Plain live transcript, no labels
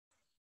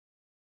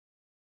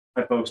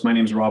Hi, folks. My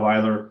name is Rob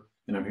Eyler,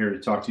 and I'm here to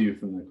talk to you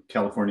from the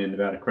California and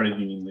Nevada Credit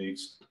Union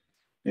Leagues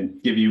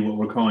and give you what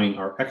we're calling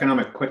our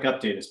economic quick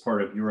update as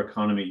part of your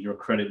economy, your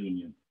credit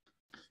union.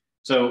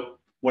 So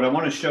what I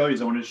want to show you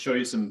is I want to show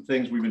you some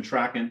things we've been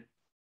tracking.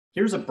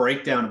 Here's a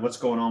breakdown of what's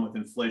going on with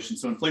inflation.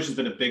 So inflation has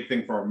been a big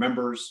thing for our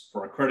members,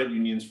 for our credit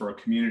unions, for our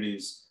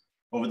communities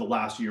over the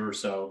last year or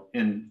so.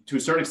 And to a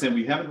certain extent,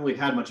 we haven't really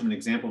had much of an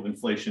example of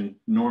inflation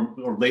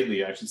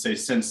lately, I should say,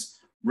 since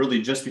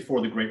really just before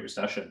the Great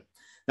Recession.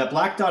 That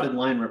black dotted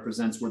line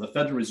represents where the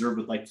Federal Reserve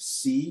would like to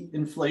see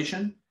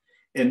inflation.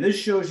 And this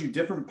shows you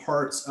different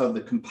parts of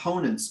the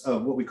components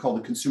of what we call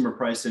the consumer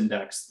price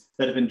index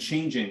that have been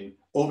changing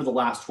over the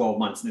last 12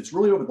 months. And it's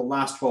really over the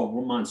last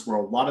 12 months where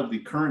a lot of the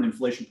current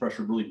inflation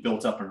pressure really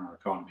built up in our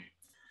economy.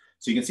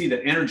 So you can see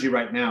that energy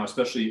right now,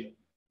 especially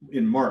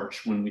in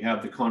March, when we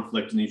have the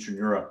conflict in Eastern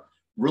Europe,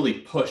 really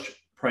pushed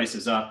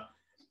prices up.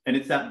 And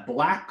it's that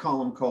black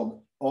column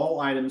called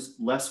all items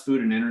less food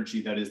and energy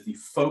that is the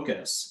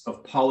focus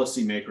of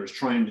policymakers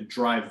trying to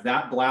drive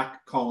that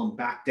black column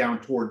back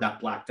down toward that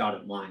black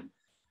dotted line.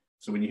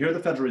 So when you hear the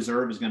Federal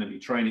Reserve is going to be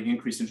trying to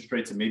increase interest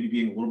rates and maybe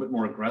being a little bit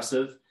more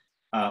aggressive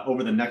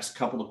over the next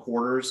couple of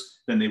quarters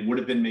than they would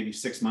have been maybe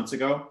 6 months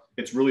ago,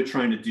 it's really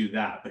trying to do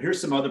that. But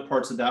here's some other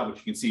parts of that, which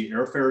you can see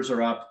airfares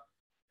are up.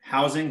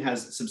 Housing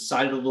has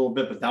subsided a little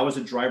bit, but that was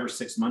a driver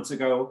 6 months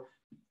ago.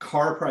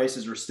 Car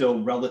prices are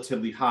still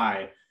relatively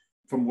high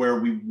from where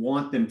we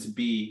want them to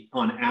be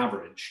on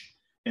average.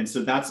 And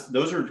so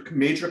those are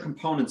major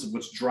components of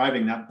what's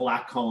driving that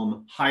black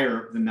column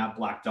higher than that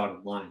black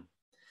dotted line.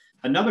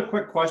 Another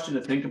quick question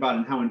to think about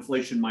and how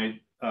inflation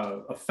might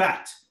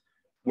affect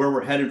where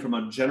we're headed from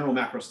a general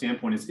macro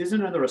standpoint is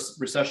another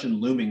recession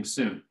looming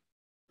soon?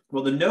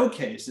 Well, the no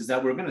case is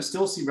that we're going to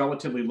still see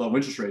relatively low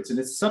interest rates. And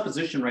it's a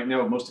supposition right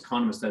now of most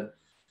economists that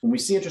when we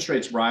see interest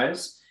rates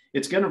rise,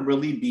 it's going to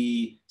really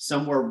be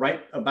somewhere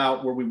right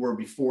about where we were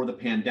before the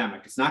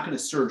pandemic. It's not going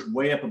to surge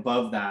way up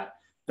above that.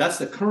 That's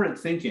the current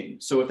thinking.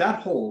 So if that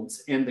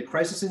holds and the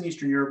crisis in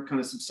Eastern Europe kind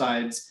of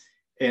subsides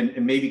and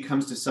maybe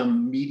comes to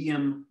some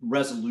medium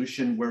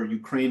resolution where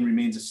Ukraine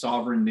remains a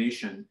sovereign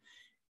nation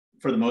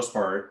for the most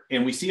part,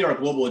 and we see our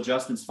global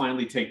adjustments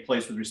finally take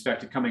place with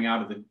respect to coming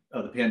out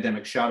of the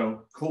pandemic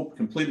shadow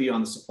completely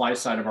on the supply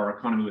side of our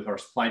economy with our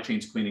supply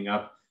chains cleaning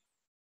up,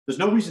 there's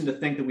no reason to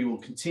think that we will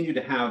continue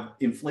to have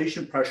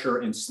inflation pressure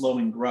and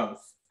slowing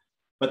growth.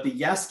 But the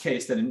yes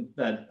case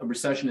that a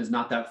recession is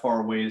not that far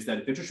away is that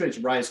if interest rates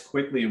rise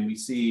quickly and we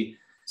see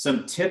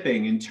some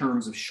tipping in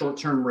terms of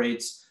short-term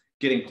rates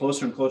getting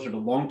closer and closer to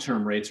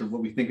long-term rates, or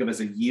what we think of as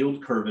a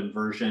yield curve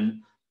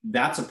inversion,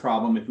 that's a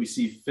problem. If we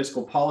see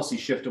fiscal policy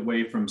shift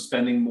away from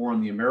spending more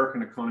on the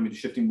American economy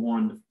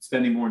to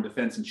spending more in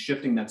defense and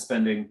shifting that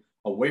spending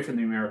away from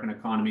the American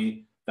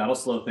economy, that'll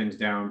slow things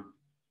down.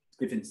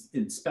 If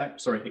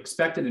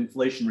expected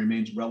inflation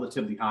remains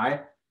relatively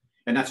high,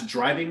 and that's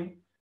driving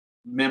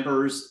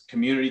members'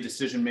 community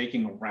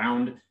decision-making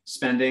around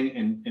spending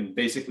and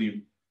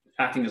basically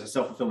acting as a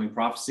self-fulfilling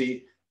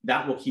prophecy,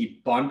 that will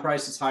keep bond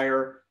prices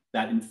higher,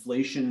 that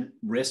inflation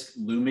risk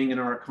looming in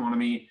our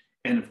economy.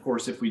 And of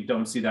course, if we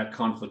don't see that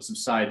conflict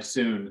subside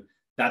soon,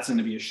 that's going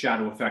to be a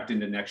shadow effect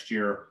into next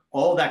year.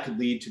 All that could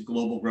lead to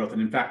global growth.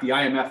 And in fact, the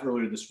IMF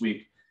earlier this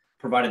week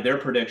provided their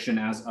prediction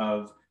as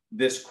of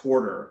this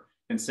quarter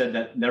and said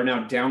that they're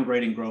now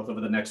downgrading growth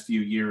over the next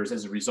few years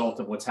as a result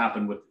of what's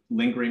happened with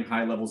lingering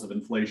high levels of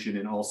inflation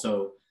and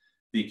also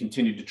the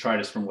continued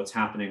detritus from what's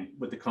happening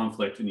with the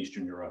conflict in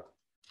Eastern Europe.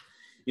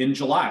 In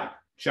July,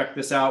 check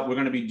this out. We're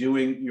going to be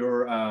doing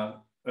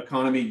your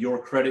economy, your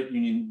credit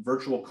union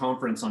virtual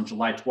conference on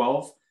July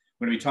 12th.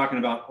 We're going to be talking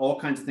about all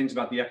kinds of things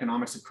about the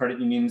economics of credit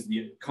unions, the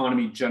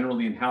economy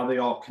generally, and how they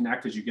all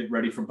connect as you get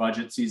ready for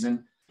budget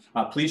season.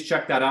 Please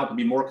check that out. There'll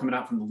be more coming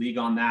out from the league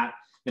on that.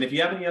 And if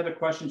you have any other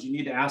questions you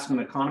need to ask an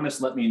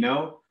economist, let me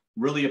know.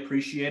 Really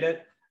appreciate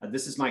it.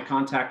 This is my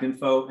contact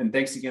info, and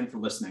thanks again for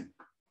listening.